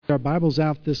Our Bibles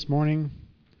out this morning,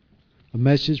 a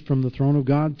message from the throne of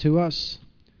God to us.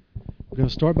 We're going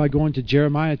to start by going to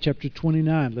Jeremiah chapter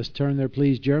 29. Let's turn there,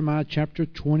 please. Jeremiah chapter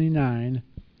 29.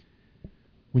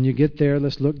 When you get there,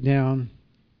 let's look down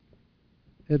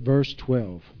at verse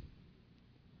 12.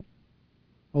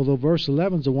 Although verse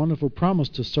 11 is a wonderful promise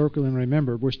to circle and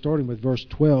remember, we're starting with verse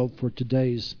 12 for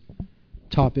today's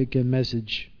topic and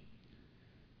message.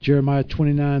 Jeremiah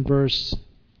 29, verse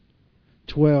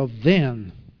 12.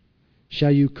 Then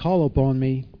shall you call upon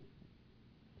me,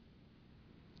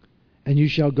 and you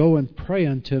shall go and pray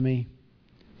unto me,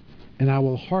 and I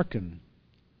will hearken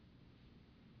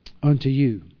unto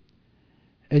you.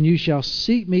 And you shall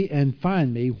seek me and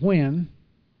find me when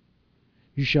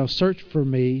you shall search for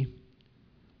me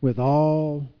with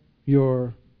all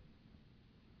your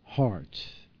heart.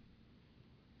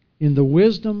 In the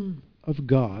wisdom of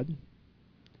God,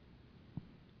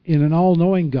 in an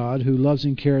all-knowing God who loves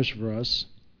and cares for us,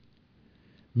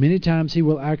 many times He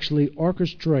will actually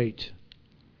orchestrate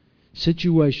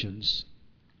situations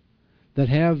that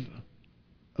have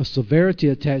a severity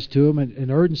attached to them,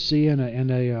 an urgency,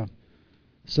 and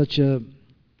such a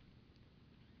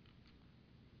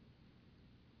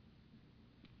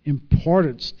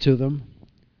importance to them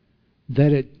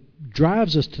that it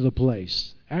drives us to the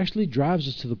place, actually drives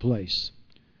us to the place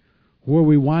where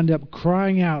we wind up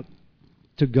crying out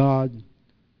to God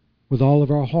with all of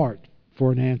our heart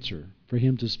for an answer, for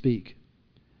Him to speak.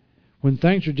 When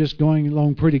things are just going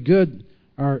along pretty good,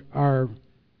 our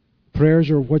prayers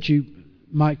are what you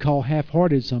might call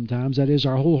half-hearted sometimes. That is,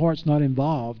 our whole heart's not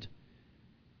involved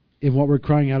in what we're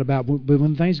crying out about. But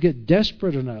when things get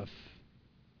desperate enough,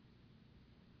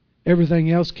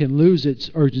 everything else can lose its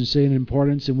urgency and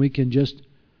importance, and we can just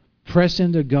press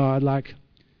into God like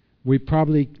we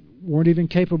probably weren't even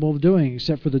capable of doing,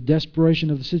 except for the desperation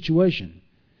of the situation.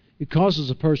 It causes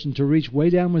a person to reach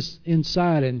way down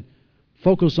inside and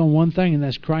focus on one thing, and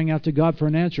that's crying out to God for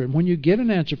an answer. And when you get an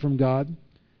answer from God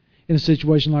in a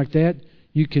situation like that,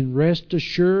 you can rest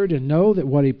assured and know that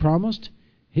what He promised,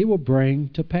 He will bring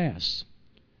to pass.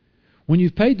 When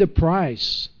you've paid the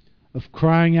price of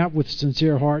crying out with a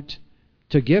sincere heart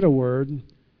to get a word,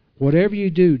 whatever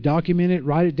you do, document it,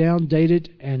 write it down, date it,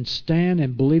 and stand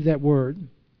and believe that word.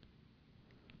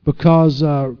 Because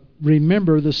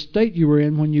remember the state you were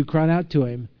in when you cried out to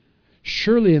Him.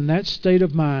 Surely in that state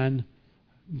of mind,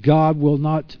 God will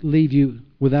not leave you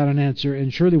without an answer.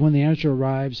 And surely when the answer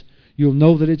arrives, you'll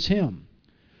know that it's Him.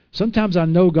 Sometimes I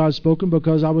know God's spoken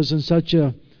because I was in such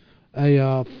a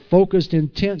focused,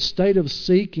 intense state of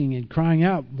seeking and crying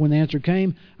out. When the answer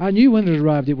came, I knew when it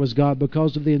arrived it was God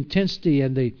because of the intensity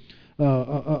and the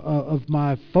of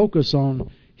my focus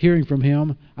on hearing from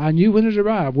Him. I knew when it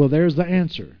arrived. Well, there's the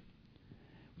answer.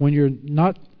 When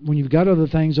you've got other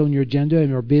things on your agenda and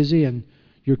you're busy and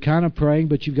you're kind of praying,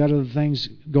 but you've got other things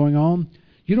going on,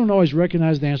 you don't always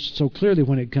recognize the answer so clearly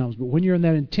when it comes. But when you're in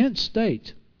that intense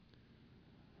state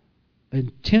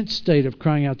of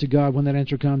crying out to God, when that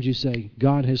answer comes, you say,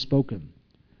 God has spoken.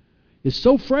 It's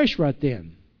so fresh right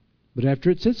then. But after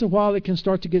it sits a while, it can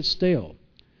start to get stale.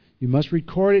 You must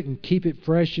record it and keep it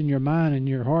fresh in your mind and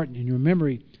your heart and in your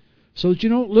memory so that you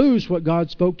don't lose what God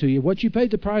spoke to you, what you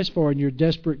paid the price for in your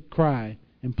desperate cry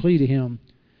and plea to Him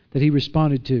that He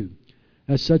responded to.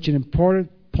 That's such an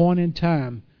important point in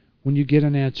time when you get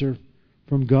an answer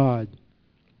from God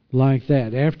like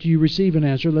that. After you receive an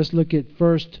answer, let's look at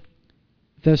 1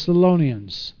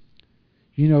 Thessalonians.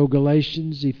 You know,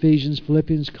 Galatians, Ephesians,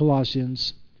 Philippians,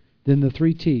 Colossians, then the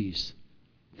 3 T's.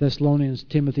 Thessalonians,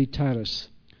 Timothy, Titus.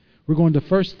 We're going to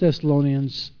 1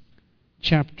 Thessalonians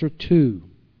chapter 2.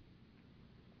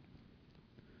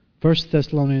 1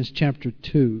 Thessalonians chapter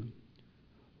 2.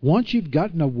 Once you've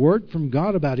gotten a word from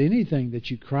God about anything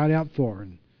that you cried out for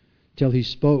until He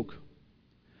spoke,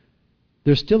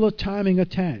 there's still a timing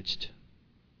attached.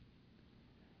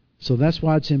 So that's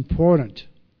why it's important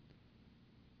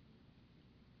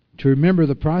to remember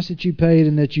the price that you paid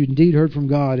and that you indeed heard from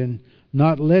God and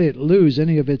not let it lose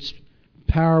any of its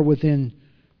power within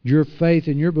your faith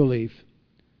and your belief.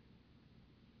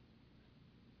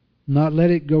 Not let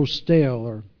it go stale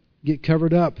or get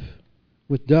covered up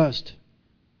with dust.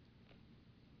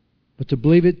 But to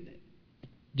believe it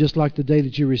just like the day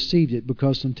that you received it,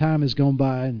 because some time has gone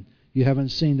by and you haven't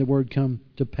seen the word come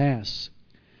to pass.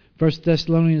 1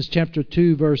 Thessalonians chapter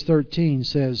 2 verse 13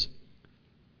 says,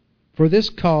 For this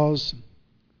cause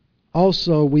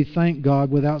also we thank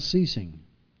God without ceasing,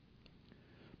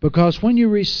 because when you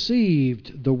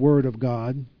received the word of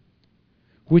God,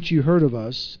 which you heard of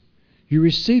us, you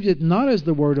received it not as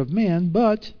the word of men,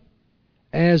 but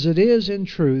as it is in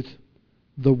truth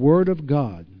the word of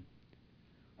God,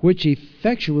 which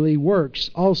effectually works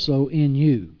also in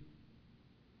you.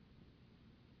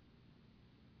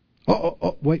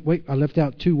 Wait, I left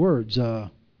out two words. I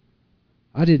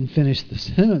didn't finish the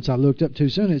sentence. I looked up too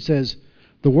soon. It says,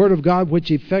 the word of God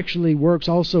which effectually works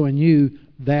also in you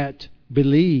that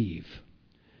believe.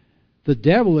 The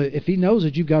devil, if he knows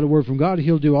that you've got a word from God,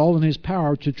 he'll do all in his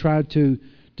power to try to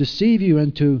deceive you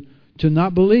into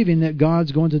not believing that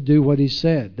God's going to do what he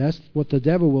said. That's what the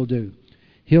devil will do.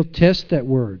 He'll test that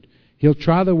word. He'll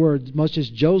try the word, much as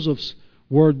Joseph's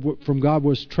word from God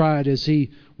was tried as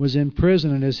he was in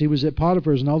prison and as he was at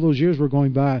Potiphar's, and all those years were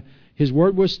going by. His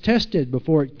word was tested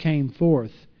before it came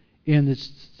forth in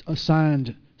its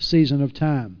assigned season of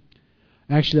time.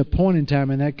 Actually, a point in time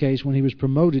in that case when he was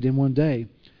promoted in one day.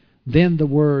 Then the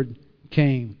word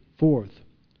came forth.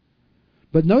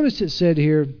 But notice it said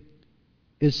here,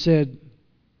 it said,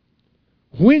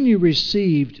 when you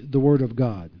received the word of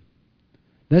God.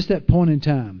 That's that point in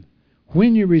time.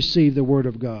 When you received the word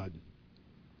of God.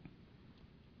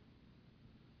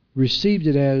 Received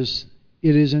it as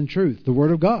it is in truth, the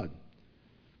word of God,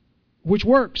 which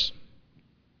works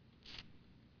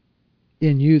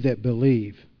in you that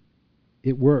believe.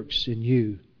 It works in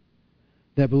you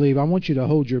that believe. I want you to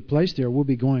hold your place there. We'll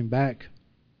be going back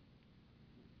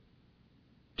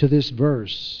to this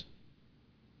verse.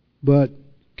 But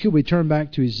could we turn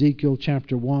back to Ezekiel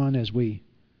chapter 1 as we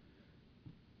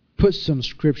put some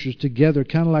scriptures together,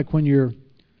 kind of like when you're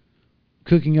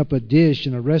cooking up a dish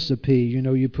and a recipe. You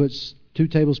know, you put 2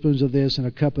 tablespoons of this and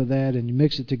a cup of that, and you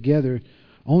mix it together.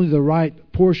 Only the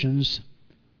right portions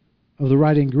of the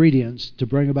right ingredients to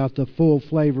bring about the full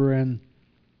flavor and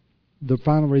the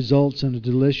final results in a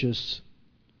delicious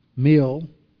meal.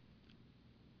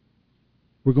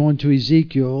 We're going to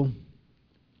Ezekiel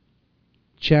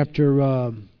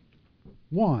chapter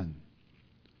 1,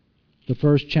 the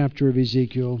first chapter of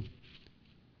Ezekiel.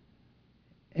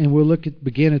 And we'll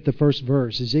begin at the first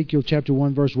verse. Ezekiel chapter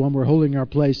 1, verse 1. We're holding our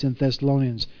place in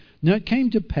Thessalonians. Now it came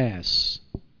to pass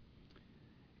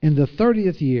in the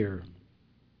 30th year,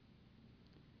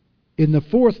 in the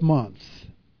 4th month,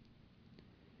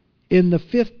 in the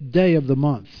 5th day of the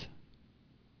month,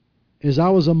 as I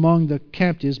was among the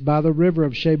captives by the river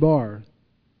of Shebar,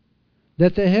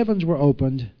 that the heavens were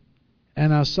opened,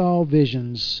 and I saw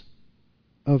visions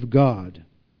of God.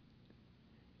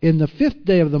 In the 5th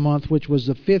day of the month, which was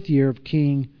the 5th year of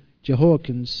King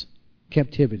Jehoiakim's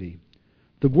captivity,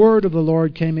 the word of the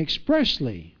Lord came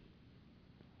expressly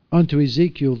unto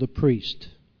Ezekiel the priest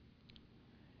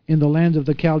in the land of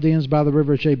the Chaldeans by the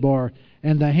river Shebar,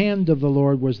 and the hand of the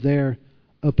Lord was there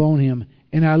upon him.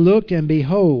 And I looked, and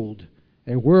behold,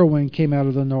 a whirlwind came out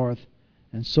of the north,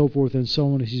 and so forth and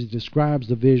so on, as he describes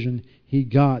the vision he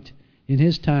got in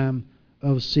his time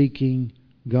of seeking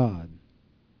God.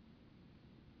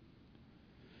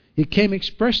 It came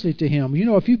expressly to him. You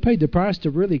know, if you paid the price to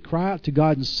really cry out to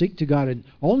God and seek to God, and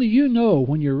only you know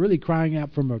when you're really crying out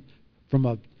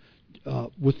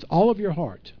with all of your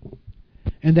heart,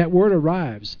 and that word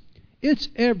arrives, it's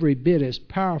every bit as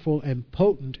powerful and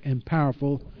potent and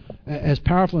powerful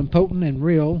and potent and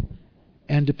real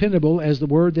and dependable as the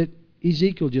word that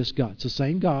Ezekiel just got. It's the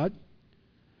same God.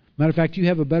 Matter of fact, you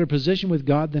have a better position with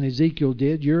God than Ezekiel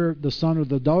did. You're the son or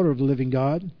the daughter of the living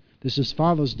God. This is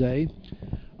Father's Day.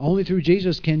 Only through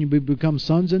Jesus can you become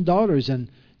sons and daughters. And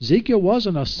Ezekiel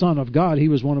wasn't a son of God. He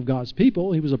was one of God's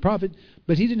people. He was a prophet.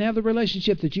 But he didn't have the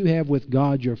relationship that you have with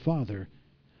God, your Father.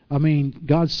 I mean,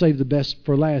 God saved the best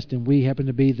for last, and we happen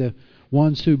to be the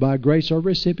ones who, by grace, are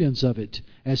recipients of it,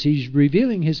 as He's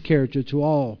revealing His character to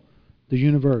all the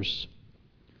universe,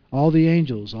 all the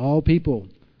angels, all people.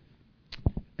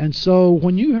 And so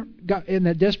when you got in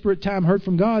that desperate time heard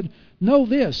from God, know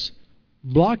this.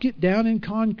 Block it down in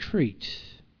concrete.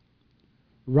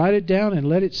 Write it down and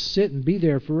let it sit and be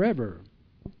there forever.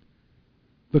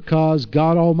 Because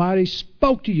God Almighty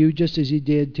spoke to you just as He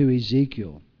did to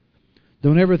Ezekiel.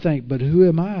 Don't ever think, but who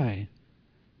am I?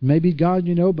 Maybe God,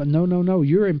 you know, but no.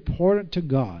 You're important to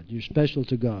God. You're special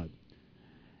to God.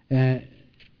 And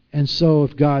so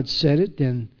if God said it,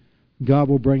 then God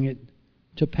will bring it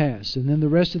to pass. And then the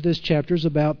rest of this chapter is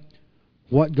about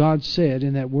what God said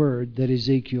in that word that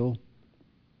Ezekiel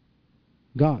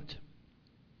got.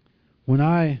 When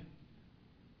I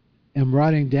am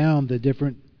writing down the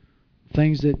different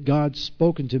things that God's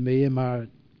spoken to me in my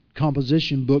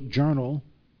composition book journal,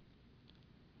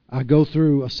 I go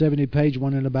through a 70-page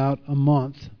one in about a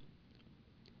month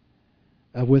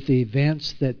with the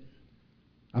events that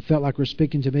I felt like were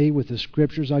speaking to me, with the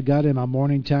scriptures I got in my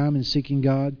morning time in seeking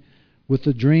God, with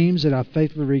the dreams that I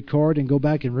faithfully record and go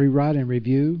back and rewrite and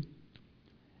review.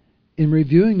 In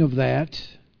reviewing of that,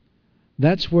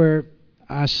 that's where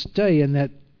I stay in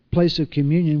that place of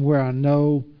communion where I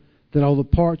know that all the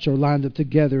parts are lined up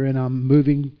together and I'm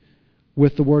moving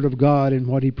with the Word of God and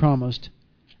what He promised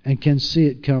and can see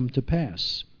it come to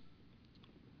pass.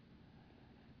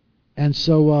 And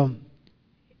so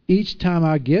each time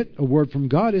I get a word from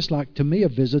God, it's like, to me, a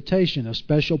visitation, a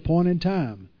special point in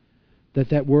time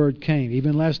that word came.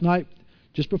 Even last night,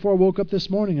 just before I woke up this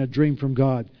morning, a dream from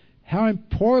God. How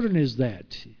important is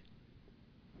that?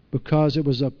 Because it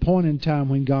was a point in time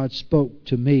when God spoke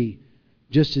to me,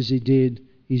 just as He did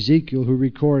Ezekiel, who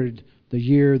recorded the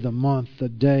year, the month, the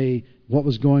day, what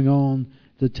was going on,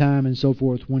 the time, and so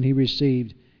forth, when he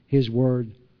received his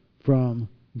word from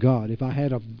God. If I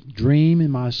had a dream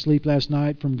in my sleep last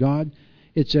night from God,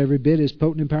 it's every bit as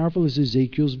potent and powerful as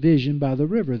Ezekiel's vision by the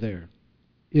river there.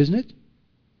 Isn't it?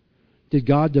 Did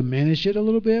God diminish it a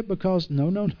little bit? Because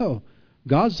no.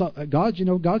 God's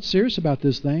serious about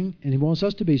this thing, and He wants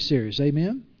us to be serious.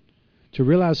 Amen? To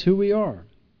realize who we are.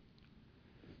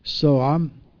 So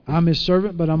I'm His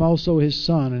servant, but I'm also His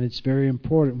son, and it's very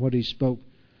important what He spoke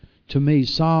to me.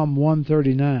 Psalm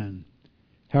 139.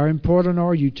 How important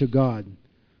are you to God?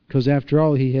 Because after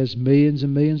all, He has millions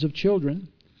and millions of children.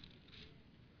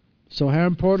 So how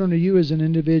important are you as an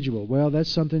individual? Well, that's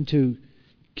something to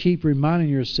keep reminding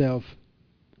yourself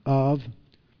of,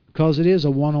 because it is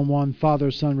a one-on-one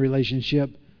father-son relationship.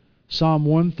 Psalm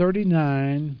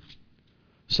 139,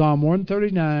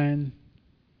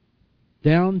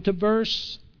 down to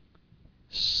verse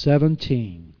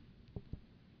 17.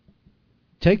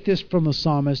 Take this from the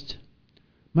psalmist.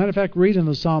 Matter of fact, read in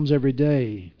the Psalms every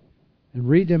day. And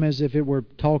read them as if it were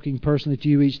talking personally to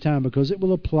you each time, because it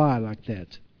will apply like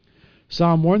that.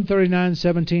 Psalm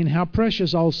 139:17. How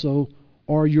precious also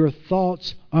are your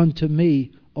thoughts unto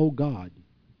me, O God.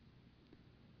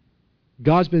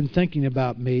 God's been thinking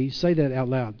about me. Say that out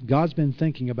loud. God's been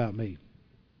thinking about me.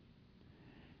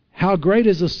 How great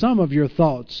is the sum of your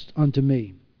thoughts unto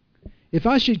me. If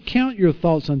I should count your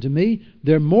thoughts unto me,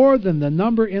 they're more than the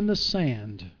number in the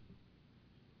sand.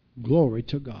 Glory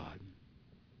to God.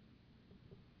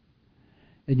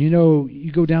 And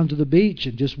you go down to the beach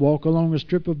and just walk along a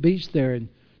strip of beach there and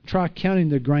try counting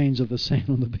the grains of the sand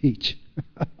on the beach.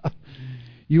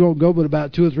 You won't go but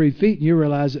about 2 or 3 feet, and you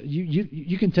realize that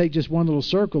you can take just one little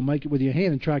circle, make it with your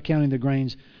hand, and try counting the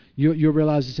grains. You'll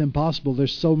realize it's impossible.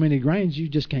 There's so many grains, you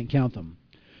just can't count them.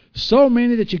 So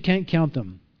many that you can't count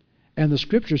them. And the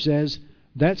Scripture says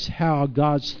that's how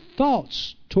God's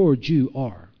thoughts towards you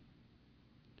are.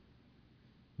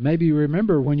 Maybe you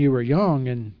remember when you were young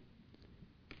and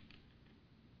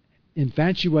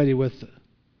infatuated with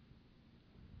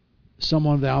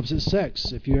someone of the opposite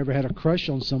sex. If you ever had a crush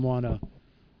on someone,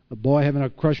 a boy having a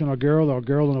crush on a girl, or a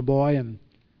girl on a boy, and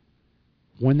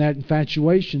when that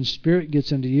infatuation spirit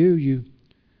gets into you,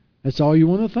 that's all you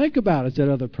want to think about is that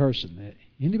other person.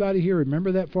 Anybody here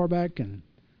remember that far back? And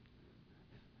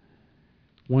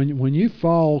when you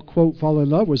fall in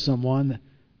love with someone,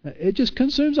 it just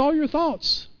consumes all your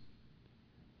thoughts.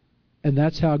 And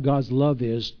that's how God's love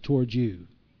is towards you.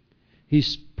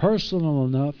 He's personal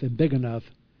enough and big enough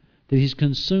that He's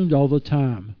consumed all the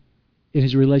time in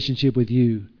His relationship with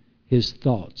you, His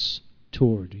thoughts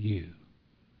toward you.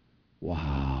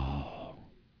 Wow.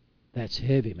 That's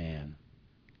heavy, man.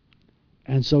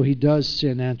 And so He does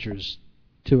send answers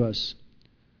to us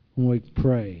when we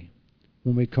pray,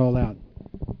 when we call out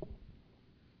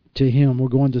to Him. We're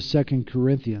going to 2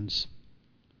 Corinthians.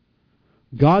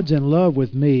 God's in love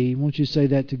with me. Won't you say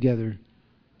that together?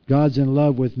 God's in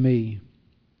love with me.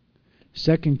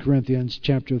 2 Corinthians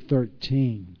chapter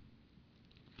 13.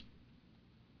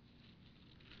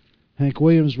 Hank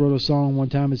Williams wrote a song one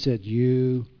time that said,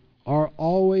 "You are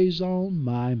always on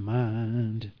my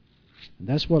mind." And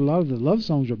that's what a lot of the love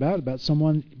songs are about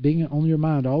someone being on your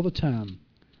mind all the time.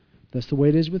 That's the way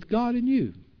it is with God and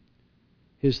you.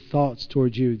 His thoughts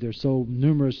towards you, they're so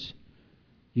numerous,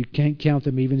 you can't count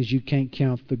them, even as you can't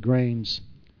count the grains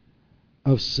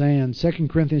of sand. 2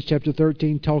 Corinthians chapter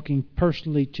 13, talking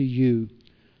personally to you.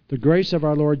 The grace of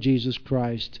our Lord Jesus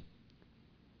Christ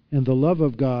and the love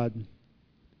of God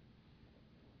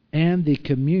and the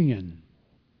communion.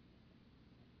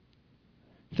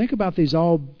 Think about these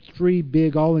all three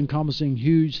big, all-encompassing,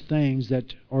 huge things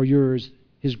that are yours.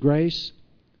 His grace,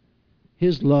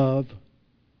 His love,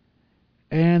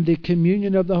 and the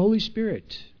communion of the Holy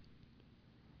Spirit.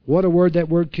 What a word that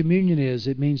word communion is.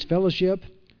 It means fellowship.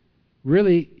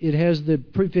 Really, it has the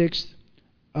prefix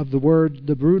of the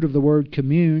root of the word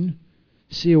commune,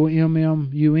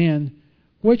 C-O-M-M-U-N,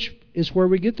 which is where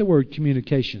we get the word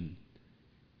communication.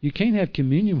 You can't have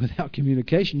communion without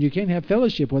communication. You can't have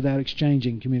fellowship without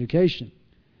exchanging communication.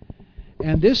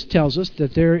 And this tells us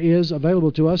that there is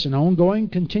available to us an ongoing,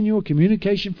 continual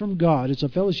communication from God. It's a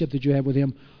fellowship that you have with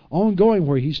Him, ongoing,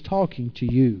 where He's talking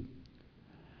to you.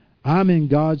 I'm in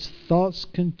God's thoughts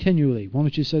continually. Why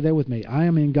don't you say that with me? I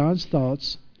am in God's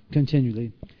thoughts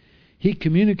continually. He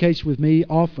communicates with me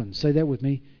often. Say that with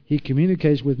me. He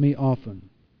communicates with me often.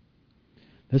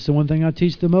 That's the one thing I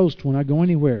teach the most when I go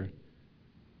anywhere.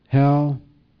 How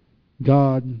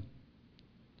God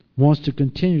wants to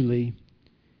continually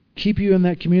keep you in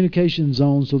that communication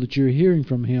zone so that you're hearing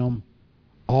from Him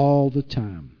all the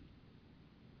time.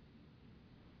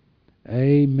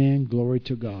 Amen. Glory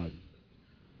to God.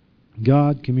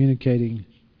 God communicating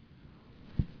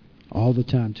all the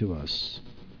time to us.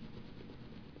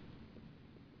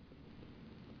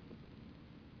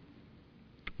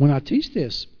 When I teach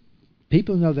this,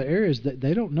 people in other areas,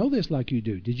 they don't know this like you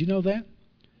do. Did you know that?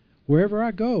 Wherever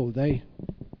I go, they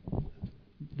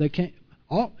can't.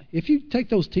 If you take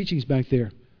those teachings back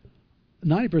there,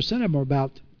 90% of them are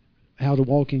about how to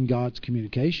walk in God's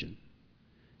communication,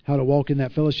 how to walk in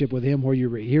that fellowship with Him where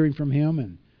you're hearing from Him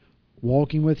and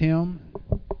walking with Him.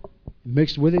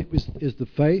 Mixed with it is the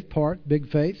faith part, big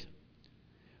faith.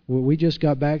 Well, we just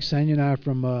got back, Sandy and I,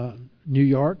 from New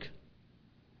York,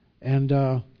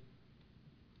 and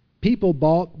people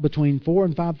bought between $4,000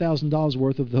 and $5,000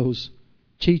 worth of those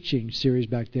teaching series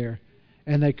back there.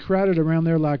 And they crowded around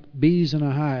there like bees in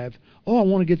a hive. Oh, I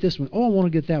want to get this one. Oh, I want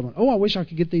to get that one. Oh, I wish I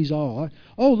could get these all.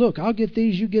 Oh, look, I'll get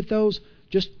these, you get those.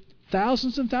 Just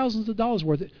thousands and thousands of dollars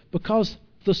worth it, because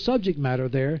the subject matter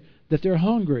there, that they're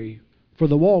hungry for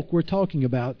the walk we're talking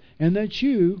about and that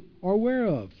you are aware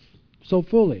of so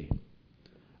fully.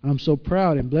 I'm so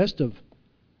proud and blessed of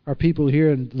our people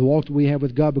here and the walk that we have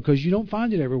with God, because you don't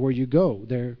find it everywhere you go.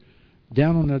 They're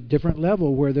down on a different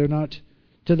level where they're not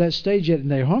to that stage yet, and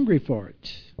they're hungry for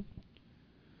it.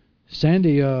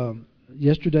 Sandy,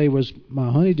 yesterday was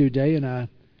my honeydew day, and I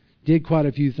did quite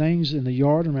a few things in the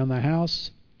yard around the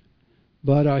house.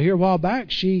 But here a while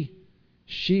back, she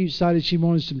decided she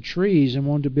wanted some trees and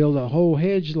wanted to build a whole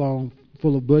hedge long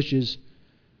full of bushes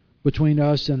between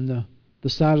us and the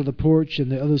side of the porch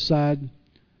and the other side.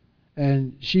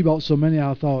 And she bought so many,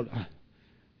 I thought,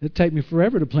 it'd take me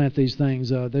forever to plant these things.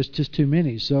 There's just too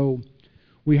many. So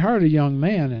we hired a young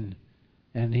man,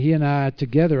 and he and I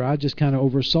together, I just kind of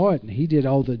oversaw it, and he did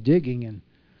all the digging.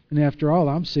 And after all,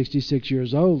 I'm 66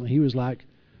 years old, and he was like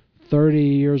 30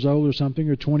 years old or something,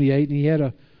 or 28, and he had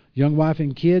a young wife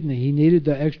and kid, and he needed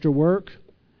the extra work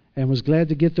and was glad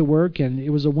to get the work, and it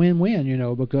was a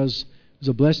win-win, because it was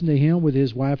a blessing to him with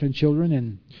his wife and children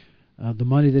and the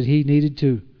money that he needed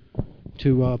to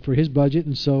for his budget.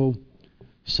 And so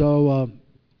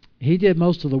he did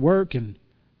most of the work, and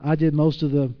I did most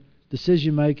of the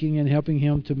decision making and helping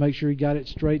him to make sure he got it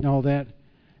straight and all that.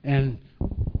 And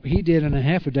he did in a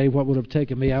half a day what would have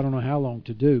taken me I don't know how long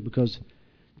to do, because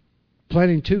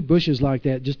planting 2 bushes like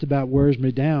that just about wears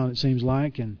me down, it seems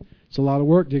like, and it's a lot of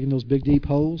work digging those big deep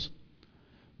holes.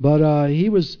 But he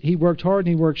worked hard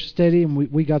and he worked steady, and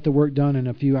we got the work done in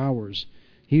a few hours.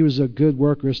 He was a good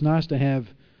worker. It's nice to have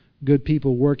good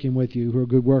people working with you who are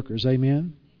good workers.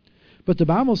 Amen. But the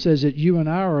Bible says that you and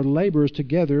I are laborers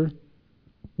together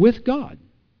with God.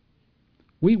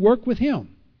 We work with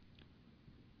Him.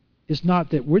 It's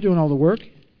not that we're doing all the work.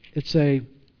 It's a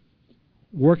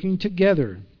working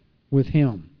together with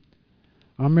Him.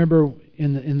 I remember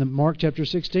in the Mark chapter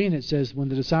 16, it says when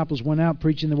the disciples went out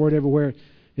preaching the word everywhere,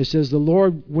 it says the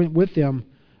Lord went with them,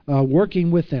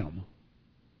 working with them,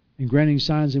 and granting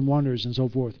signs and wonders and so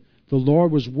forth. The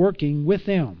Lord was working with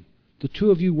them. The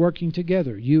two of you working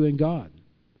together, you and God.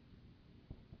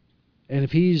 And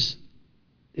if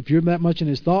you're that much in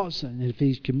His thoughts, and if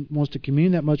He wants to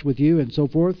commune that much with you and so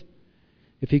forth,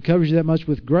 if He covers you that much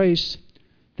with grace,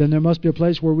 then there must be a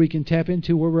place where we can tap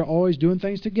into where we're always doing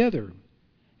things together.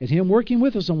 And Him working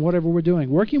with us on whatever we're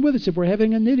doing. Working with us if we're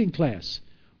having a knitting class.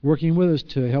 Working with us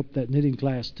to help that knitting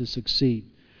class to succeed.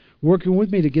 Working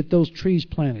with me to get those trees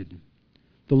planted.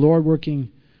 The Lord working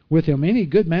with Him. Any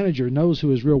good manager knows who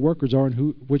his real workers are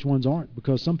and which ones aren't,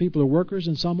 because some people are workers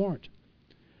and some aren't.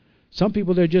 Some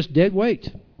people, they're just dead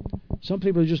weight. Some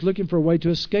people are just looking for a way to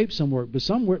escape some work. But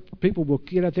some people will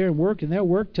get out there and work, and they'll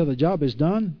work till the job is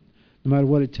done, no matter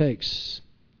what it takes.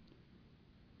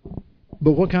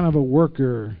 But what kind of a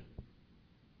worker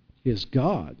is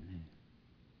God?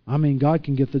 I mean, God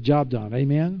can get the job done.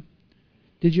 Amen?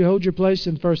 Did you hold your place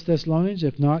in 1 Thessalonians?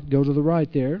 If not, go to the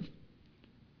right there.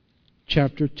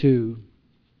 Chapter 2.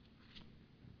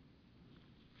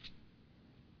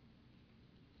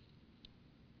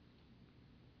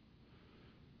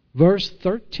 Verse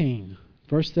 13.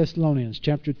 1 Thessalonians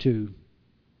chapter 2.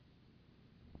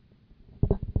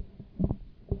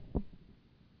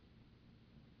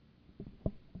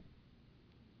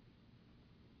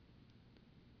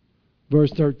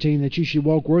 Verse 13, that you should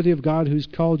walk worthy of God who's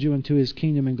called you into His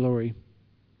kingdom and glory.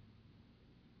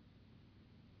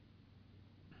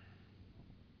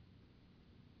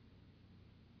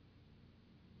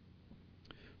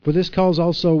 For this cause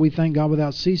also we thank God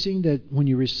without ceasing, that when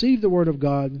you received the word of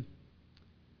God,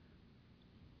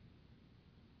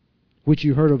 which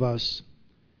you heard of us,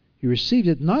 you received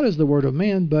it not as the word of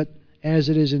man, but as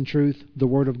it is in truth the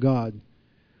word of God,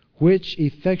 which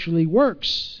effectually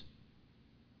works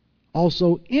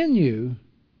also in you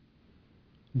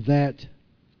that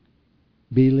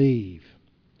believe.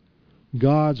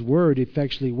 God's word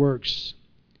effectually works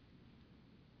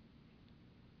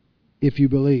if you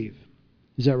believe.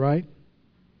 Is that right?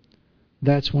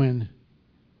 That's when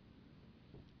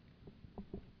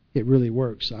it really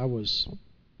works.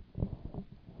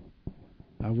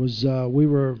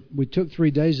 We took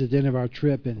 3 days at the end of our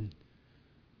trip and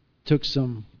took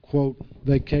some, quote,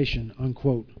 vacation,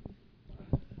 unquote.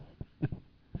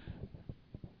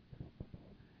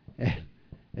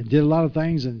 and did a lot of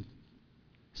things and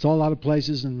saw a lot of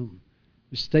places and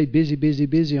stayed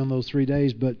busy on those 3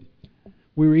 days. But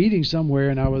we were eating somewhere,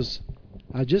 and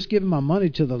I just given my money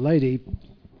to the lady,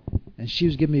 and she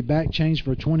was giving me back change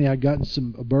for 20. I'd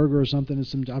gotten a burger or something, and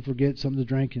something to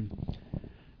drink, and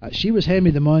she was handing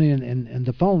me the money, and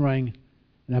the phone rang,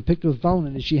 and I picked up the phone,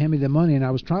 and she handed me the money, and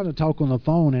I was trying to talk on the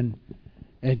phone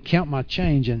and count my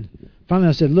change, and finally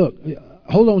I said, "Look,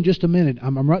 hold on just a minute.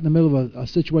 I'm right in the middle of a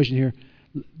situation here.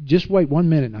 Just wait 1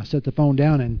 minute." And I set the phone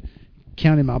down and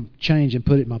counted my change and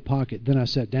put it in my pocket. Then I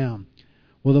sat down.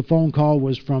 Well, the phone call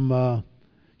was from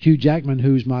Hugh Jackman,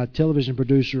 who's my television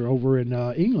producer over in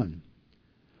England.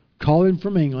 Calling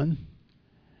from England,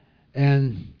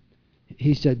 and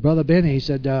he said, "Brother Benny," he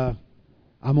said, "I'm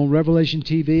on Revelation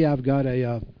TV. I've got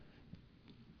a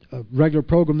regular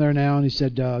program there now." And he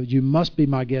said, "You must be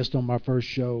my guest on my first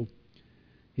show."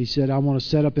 He said, "I want to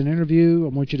set up an interview. I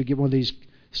want you to get one of these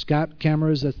Skype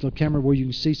cameras. That's the camera where you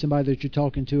can see somebody that you're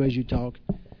talking to as you talk."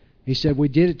 He said, "We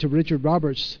did it to Richard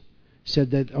Roberts."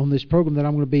 Said that on this program that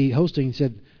I'm going to be hosting, he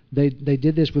said they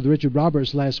did this with Richard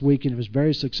Roberts last week, and it was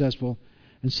very successful.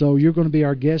 And so you're going to be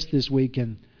our guest this week.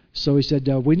 And so he said,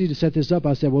 "We need to set this up."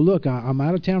 I said, "Well, look, I'm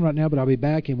out of town right now, but I'll be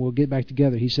back, and we'll get back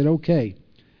together." He said, "Okay."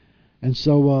 And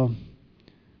so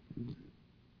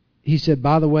he said,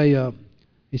 "By the way,"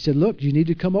 he said, "Look, you need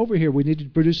to come over here. We need to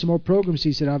produce some more programs."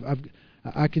 He said,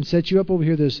 I can set you up over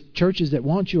here. There's churches that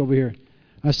want you over here."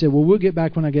 I said, "Well, we'll get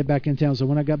back when I get back in town." So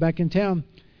when I got back in town,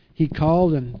 he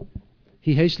called and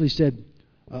he hastily said,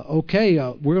 "Okay,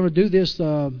 we're going to do this."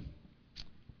 Trying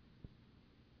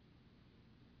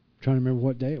to remember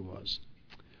what day it was.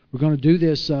 "We're going to do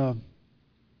this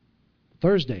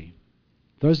Thursday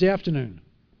afternoon,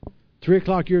 3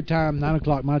 o'clock your time, 9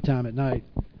 o'clock my time at night.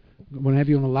 I'm going to have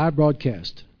you on a live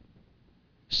broadcast."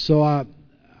 So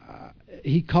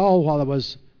he called while I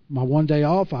was my one day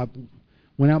off. I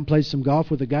went out and played some golf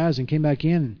with the guys and came back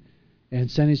in. And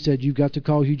Sandy said, "You've got to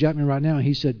call Hugh Jackman right now." And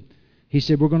he said,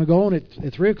 "We're going to go on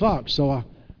at 3 o'clock. So I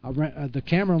ran, the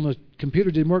camera on the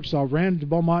computer didn't work, so I ran to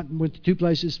Beaumont and went to 2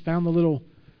 places, found the little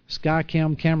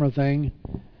Skycam camera thing,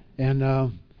 and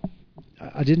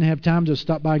I didn't have time to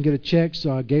stop by and get a check,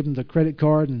 so I gave them the credit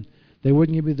card, and they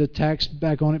wouldn't give me the tax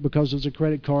back on it because it was a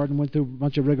credit card, and went through a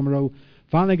bunch of rigmarole.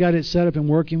 Finally got it set up and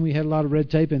working. We had a lot of red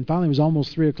tape, and finally it was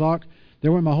almost 3 o'clock. They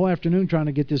went my whole afternoon trying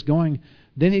to get this going.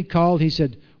 Then he called. He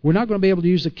said, "We're not going to be able to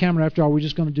use the camera after all. We're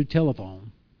just going to do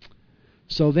telephone."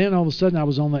 So then all of a sudden I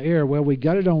was on the air. Well, we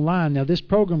got it online. Now this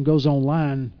program goes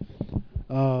online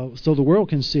so the world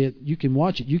can see it. You can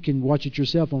watch it. You can watch it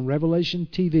yourself on Revelation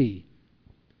TV.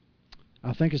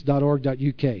 I think it's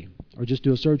 .org.uk, or just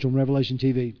do a search on Revelation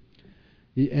TV.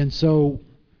 And so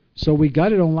we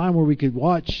got it online where we could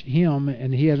watch him,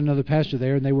 and he had another pastor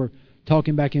there, and they were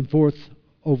talking back and forth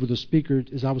over the speaker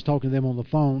as I was talking to them on the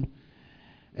phone.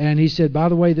 And he said, "By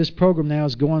the way, this program now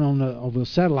is going on over the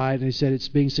satellite." And he said it's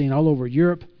being seen all over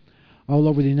Europe, all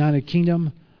over the United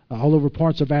Kingdom, all over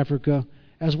parts of Africa,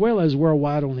 as well as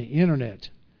worldwide on the Internet.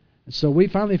 And so we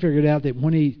finally figured out that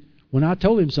when I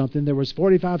told him something, there was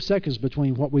 45 seconds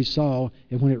between what we saw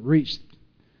and when it reached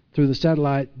through the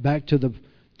satellite back to the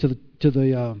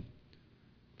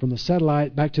from the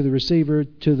satellite back to the receiver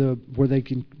to where they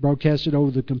can broadcast it over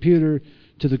the computer,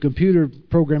 to the computer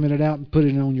programming it out and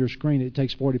putting it on your screen. It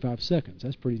takes 45 seconds.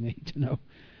 That's pretty neat to know.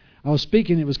 I was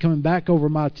speaking, it was coming back over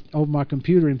my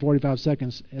computer in 45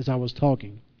 seconds as I was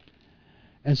talking.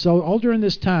 And so all during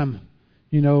this time,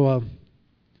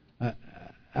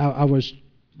 I was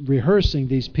rehearsing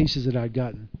these pieces that I'd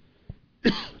gotten.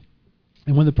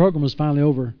 And when the program was finally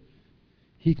over,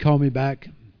 he called me back.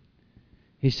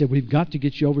 He said, we've got to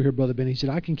get you over here, Brother Ben. He said,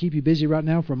 I can keep you busy right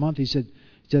now for a month. He said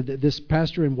this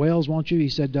pastor in Wales wants you. He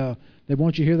said, they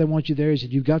want you here, they want you there. He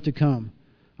said, you've got to come.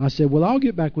 I said, well, I'll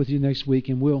get back with you next week,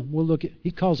 and we'll look at,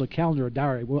 he calls a calendar a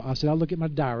diary. Well, I said, I'll look at my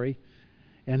diary,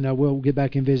 and we'll get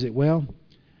back and visit. Well,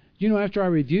 after I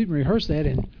reviewed and rehearsed that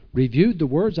and reviewed the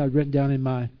words I'd written down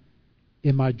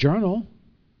in my journal,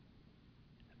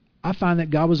 I find that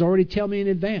God was already telling me in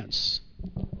advance,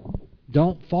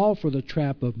 don't fall for the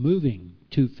trap of moving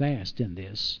too fast in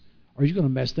this, or you're going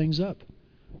to mess things up.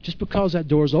 Just because that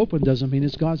door's open doesn't mean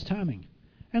it's God's timing.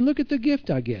 And look at the gift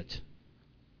I get.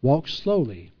 Walk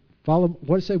slowly. Follow.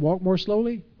 What does it say? Walk more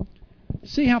slowly.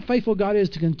 See how faithful God is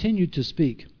to continue to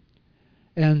speak.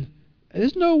 And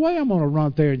there's no way I'm going to run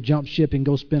up there and jump ship and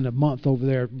go spend a month over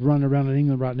there running around in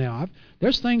England right now.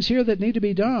 There's things here that need to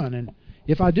be done. And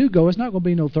if I do go, it's not going to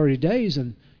be no 30 days.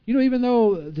 And, even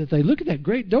though that they look at that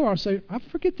great door, I say, I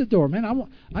forget the door, man.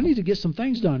 I need to get some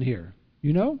things done here,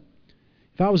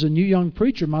 If I was a new young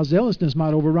preacher, my zealousness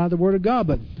might override the Word of God.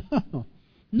 But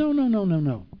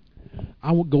no.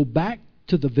 I will go back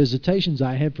to the visitations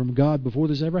I had from God before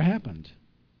this ever happened.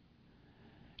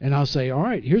 And I'll say, all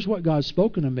right, here's what God's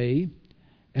spoken to me,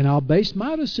 and I'll base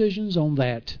my decisions on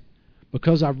that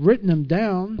because I've written them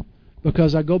down,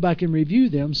 because I go back and review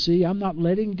them. See, I'm not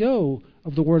letting go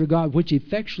of the Word of God, which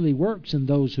effectually works in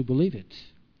those who believe it.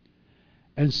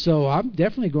 And so I'm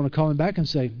definitely going to call him back and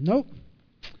say, nope,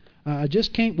 I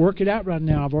just can't work it out right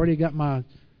now. I've already got my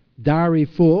diary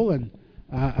full, and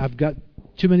I've got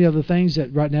too many other things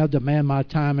that right now demand my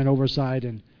time and oversight.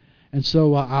 And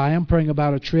so I am praying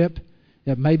about a trip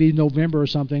that may be November or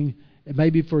something. It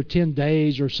may be for 10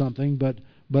 days or something, but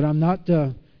I'm not,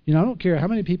 I don't care how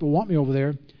many people want me over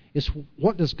there. It's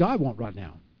what does God want right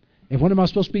now? And what am I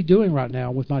supposed to be doing right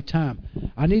now with my time?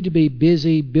 I need to be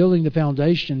busy building the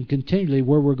foundation continually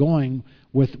where we're going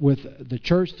with the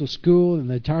church, the school, and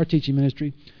the entire teaching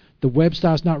ministry. The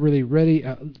website's not really ready.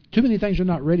 Too many things are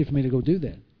not ready for me to go do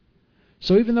that.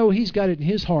 So even though he's got it in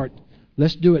his heart,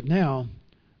 let's do it now,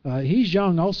 he's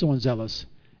young also and zealous.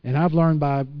 And I've learned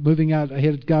by moving out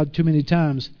ahead of God too many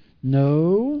times,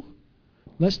 no,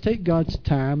 let's take God's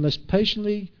time. Let's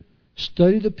patiently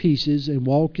study the pieces and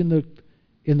walk in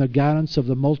the guidance of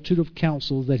the multitude of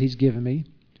counsels that he's given me.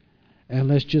 And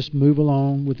let's just move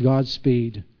along with God's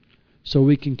speed so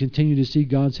we can continue to see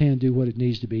God's hand do what it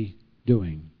needs to be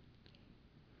doing.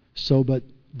 So, but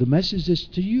the message is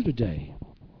to you today.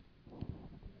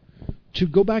 To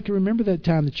go back and remember that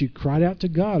time that you cried out to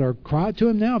God, or cry to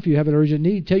Him now if you have an urgent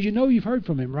need. Till you've heard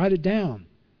from Him, write it down.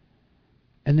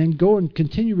 And then go and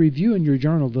continue reviewing your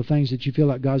journal, the things that you feel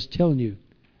like God's telling you.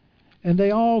 And they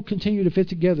all continue to fit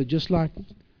together, just like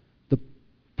the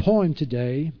poem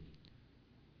today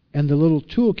and the little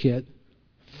toolkit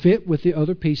fit with the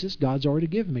other pieces God's already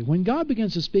given me. When God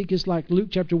begins to speak, it's like Luke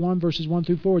chapter 1, verses 1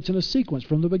 through 4. It's in a sequence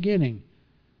from the beginning,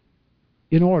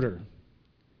 in order.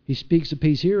 He speaks a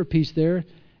piece here, a piece there,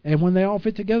 and when they all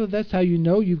fit together, that's how you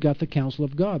know you've got the counsel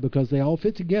of God, because they all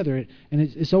fit together, and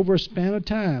it's over a span of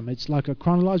time. It's like a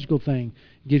chronological thing.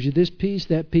 It gives you this piece,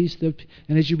 that piece,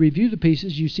 and as you review the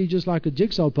pieces, you see just like a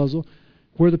jigsaw puzzle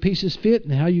where the pieces fit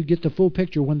and how you get the full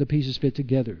picture when the pieces fit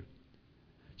together.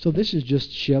 So this is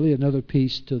just, Shelley, another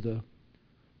piece to the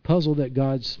puzzle that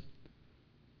God's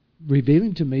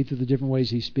revealing to me through the different ways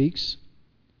He speaks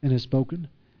and has spoken.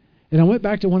 And I went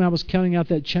back to when I was counting out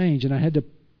that change, and I had to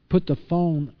put the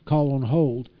phone call on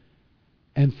hold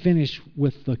and finish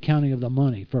with the counting of the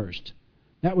money first.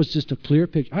 That was just a clear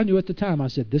picture. I knew at the time, I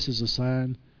said, this is a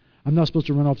sign. I'm not supposed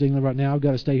to run off to England right now. I've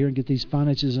got to stay here and get these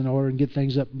finances in order and get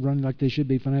things up and running like they should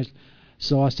be financially.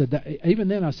 So I said that. Even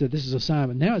then I said, this is a sign.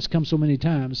 But now it's come so many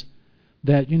times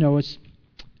that,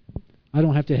 I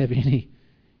don't have to have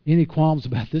any qualms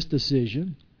about this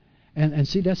decision. And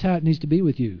see, that's how it needs to be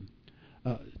with you.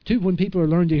 Too, when people are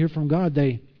learning to hear from God,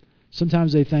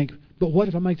 sometimes they think, but what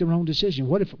if I make the wrong decision?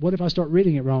 What if I start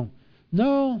reading it wrong?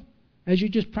 No, as you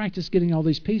just practice getting all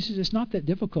these pieces, it's not that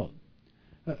difficult.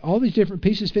 All these different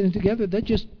pieces fitting together, that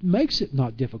just makes it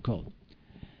not difficult.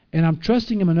 And I'm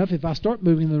trusting Him enough, if I start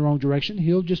moving in the wrong direction,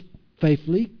 He'll just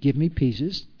faithfully give me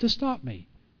pieces to stop me,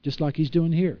 just like He's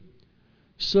doing here.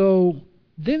 So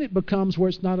then it becomes where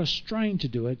it's not a strain to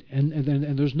do it, and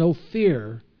there's no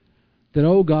fear that,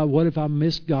 oh God, what if I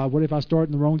miss God? What if I start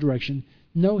in the wrong direction?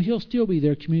 No, He'll still be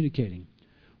there communicating.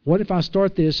 What if I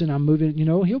start this and I'm moving?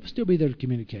 He'll still be there to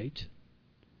communicate.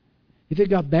 If it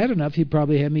got bad enough, He'd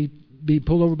probably have me be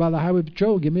pulled over by the highway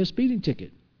patrol and give me a speeding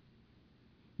ticket.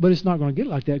 But it's not going to get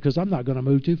like that, because I'm not going to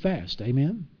move too fast.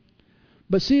 Amen?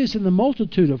 But see, it's in the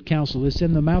multitude of counsel. It's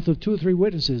in the mouth of 2 or 3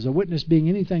 witnesses, a witness being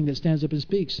anything that stands up and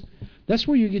speaks. That's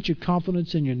where you get your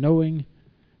confidence and your knowing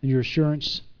and your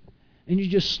assurance. And you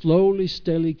just slowly,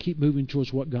 steadily keep moving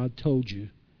towards what God told you,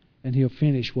 and He'll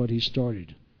finish what He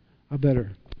started. I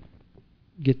better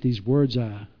get these words.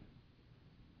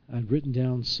 I'd written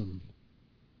down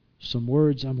some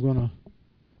words. I'm going to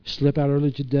slip out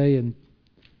early today, and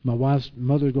my wife's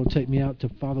mother is going to take me out to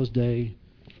Father's Day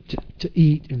to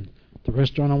eat, and the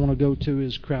restaurant I want to go to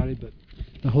is crowded, but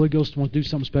the Holy Ghost wants to do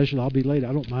something special. I'll be late.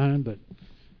 I don't mind, but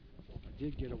I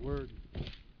did get a word.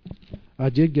 I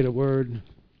did get a word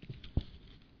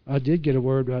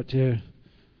right there.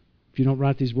 If you don't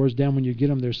write these words down when you get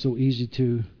them, they're so easy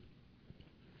to...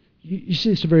 You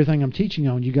see, it's the very thing I'm teaching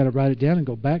on. You got to write it down and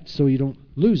go back so you don't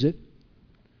lose it,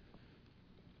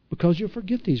 because you'll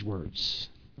forget these words.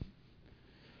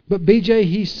 But BJ,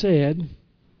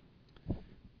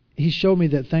 he showed me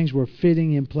that things were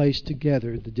fitting in place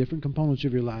together, the different components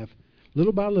of your life,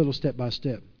 little by little, step by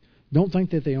step. Don't think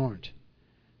that they aren't.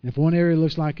 If one area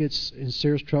looks like it's in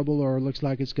serious trouble, or looks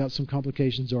like it's got some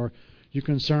complications, or you're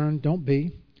concerned, don't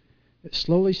be.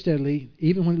 Slowly, steadily,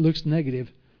 even when it looks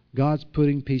negative, God's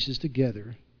putting pieces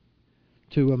together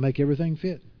to make everything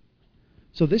fit.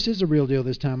 So this is a real deal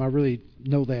this time. I really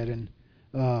know that, and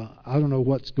I don't know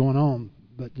what's going on,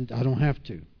 but I don't have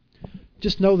to.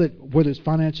 Just know that whether it's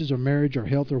finances or marriage or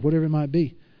health or whatever it might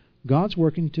be, God's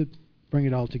working to bring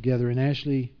it all together. And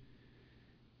Ashley,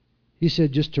 he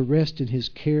said just to rest in His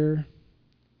care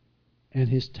and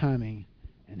His timing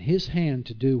and His hand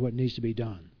to do what needs to be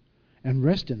done. And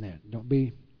rest in that. Don't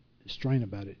be strained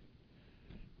about it.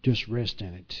 Just rest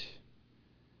in it.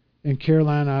 In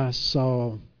Caroline, I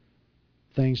saw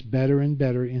things better and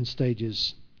better in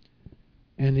stages.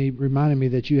 And he reminded me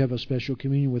that you have a special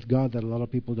communion with God that a lot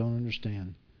of people don't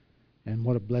understand. And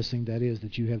what a blessing that is,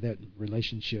 that you have that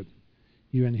relationship,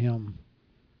 you and Him,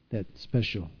 that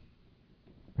special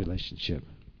relationship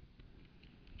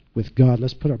with God.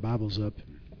 Let's put our Bibles up.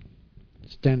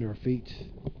 Stand to our feet.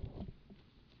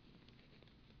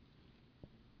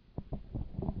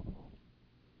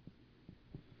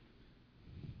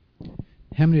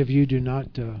 How many of you do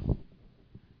not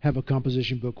have a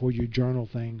composition book where you journal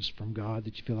things from God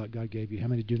that you feel like God gave you? How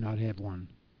many do not have one?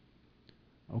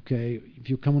 Okay, if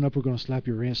you're coming up, we're going to slap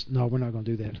your wrist. No, we're not going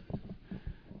to do that.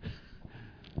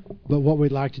 But what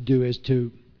we'd like to do is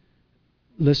to,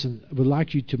 listen, we'd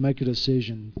like you to make a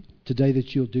decision today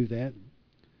that you'll do that.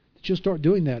 That you'll start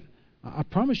doing that. I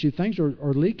promise you, things are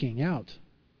leaking out.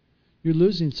 You're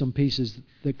losing some pieces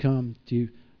that come to you.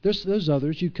 There's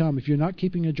others. You come. If you're not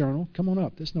keeping a journal, come on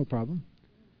up. That's no problem.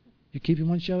 You keeping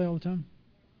one, Shelley, all the time?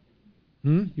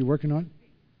 You're working on it?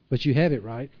 But you have it,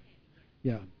 right?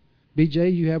 Yeah.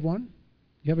 BJ, you have one?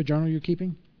 You have a journal you're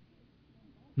keeping?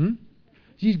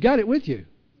 You've got it with you.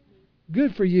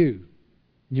 Good for you.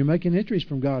 You're making entries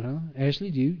from God, huh? Ashley,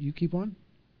 do you keep one?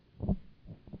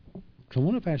 Come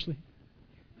on up, Ashley.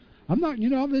 I'm not,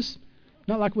 this,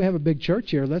 not like we have a big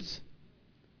church here. It's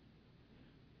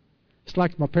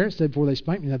like my parents said before they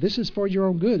spanked me. Now, this is for your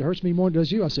own good. It hurts me more than it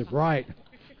does you. I said, right.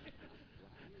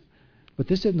 But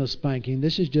this isn't a spanking.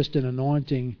 This is just an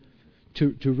anointing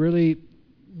to really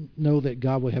know that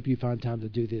God will help you find time to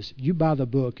do this. You buy the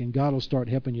book, and God will start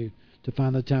helping you to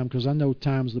find the time, because I know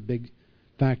time's the big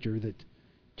factor that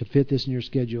to fit this in your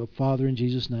schedule. Father, in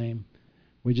Jesus' name,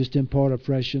 we just impart a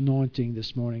fresh anointing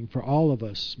this morning for all of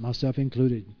us, myself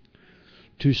included,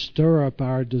 to stir up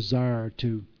our desire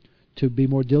to be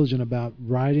more diligent about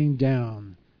writing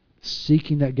down,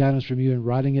 seeking that guidance from you and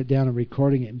writing it down and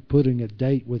recording it and putting a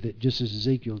date with it, just as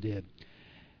Ezekiel did,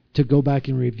 to go back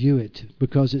and review it,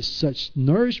 because it's such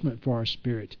nourishment for our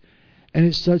spirit, and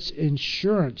it's such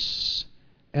insurance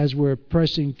as we're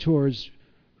pressing towards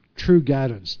true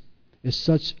guidance. It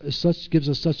gives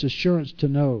us such assurance to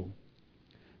know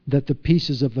that the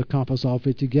pieces of the compass all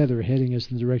fit together, heading us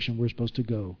in the direction we're supposed to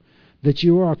go. That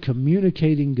you are a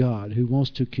communicating God who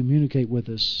wants to communicate with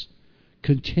us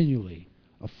continually,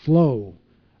 a flow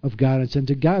of guidance, and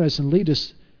to guide us and lead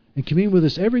us and commune with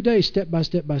us every day, step by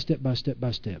step by step by step by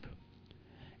step.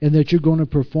 And that you're going to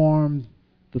perform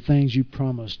the things you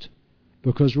promised,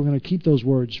 because we're going to keep those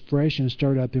words fresh and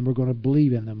stirred up, and we're going to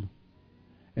believe in them.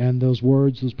 And those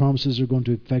words, those promises are going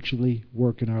to effectually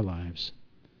work in our lives.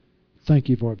 Thank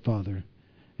you for it, Father.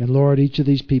 And Lord, each of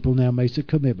these people now makes a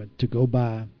commitment to go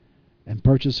by and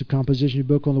purchase a composition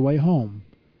book on the way home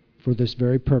for this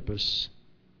very purpose,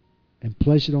 and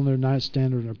place it on their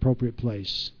nightstand or an appropriate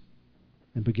place,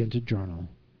 and begin to journal.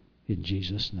 In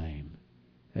Jesus' name,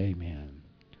 amen.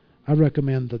 I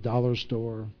recommend the dollar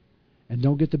store, and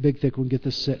don't get the big thick one, get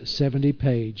the 70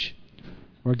 page,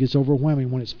 or it gets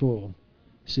overwhelming when it's full.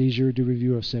 It's easier to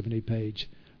review a 70 page.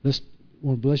 I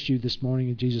want to bless you this morning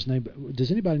in Jesus' name. But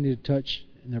does anybody need a touch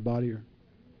in their body? Or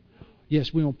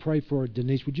Yes, we will pray for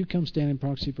Denise. Would you come stand in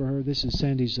proxy for her? This is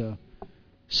Sandy's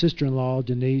sister-in-law,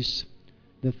 Denise,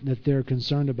 that they're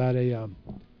concerned about a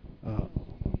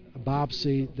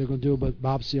biopsy. They're going to do a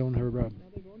biopsy on her.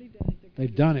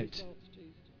 They've done it.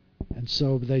 And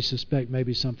so they suspect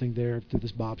maybe something there through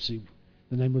this biopsy.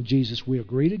 In the name of Jesus, we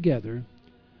agree together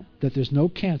that there's no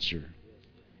cancer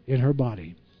in her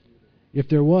body. If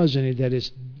there was any, that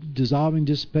it's dissolving,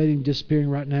 dissipating, disappearing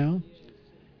right now.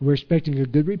 We're expecting a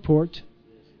good report.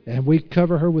 And we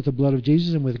cover her with the blood of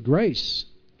Jesus and with grace.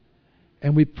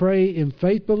 And we pray in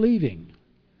faith, believing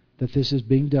that this is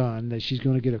being done, that she's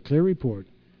going to get a clear report.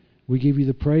 We give you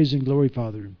the praise and glory,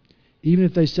 Father. Even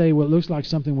if they say, well, it looks like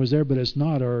something was there, but it's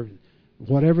not, or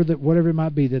whatever it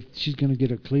might be, that she's going to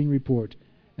get a clean report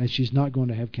and she's not going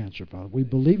to have cancer, Father. We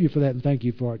believe you for that and thank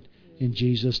you for it in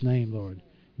Jesus' name, Lord.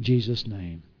 In Jesus'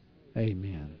 name.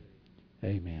 Amen.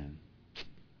 Amen.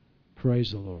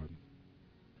 Praise the Lord.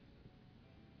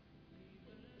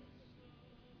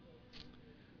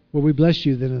 Well, we bless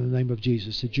you then in the name of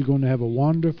Jesus that you're going to have a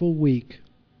wonderful week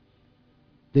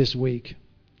this week.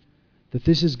 That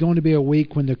this is going to be a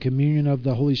week when the communion of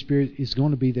the Holy Spirit is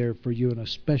going to be there for you in a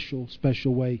special,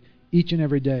 special way each and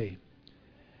every day.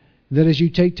 That as you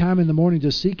take time in the morning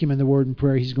to seek Him in the Word and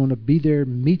prayer, He's going to be there,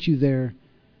 meet you there,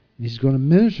 and He's going to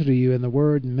minister to you in the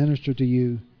Word and minister to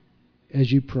you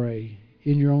as you pray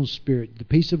in your own spirit. The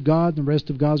peace of God and the rest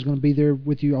of God is going to be there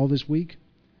with you all this week.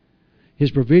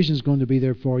 His provision is going to be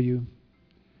there for you.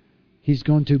 He's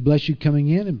going to bless you coming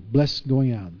in and bless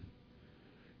going out.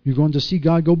 You're going to see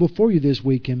God go before you this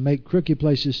week and make crooked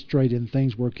places straight and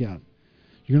things work out.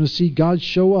 You're going to see God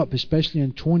show up, especially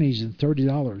in $20s and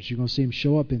 $30. You're going to see Him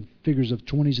show up in figures of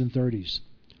 20s and 30s.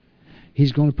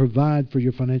 He's going to provide for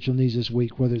your financial needs this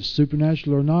week, whether it's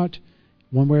supernatural or not.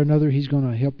 One way or another, He's going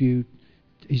to help you.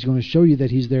 He's going to show you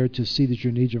that He's there to see that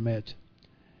your needs are met.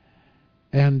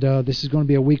 And this is going to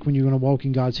be a week when you're going to walk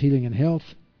in God's healing and health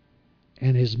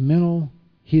and His mental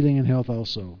healing and health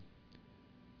also.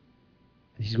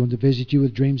 He's going to visit you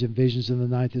with dreams and visions in the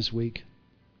night this week.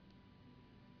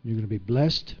 You're going to be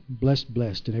blessed, blessed,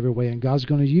 blessed in every way. And God's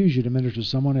going to use you to minister to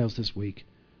someone else this week.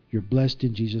 You're blessed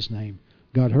in Jesus' name.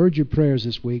 God heard your prayers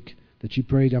this week that you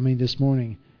prayed, this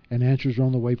morning, and answers are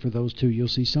on the way for those too. You'll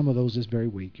see some of those this very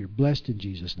week. You're blessed in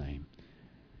Jesus' name.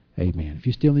 Amen. If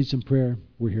you still need some prayer,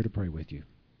 we're here to pray with you.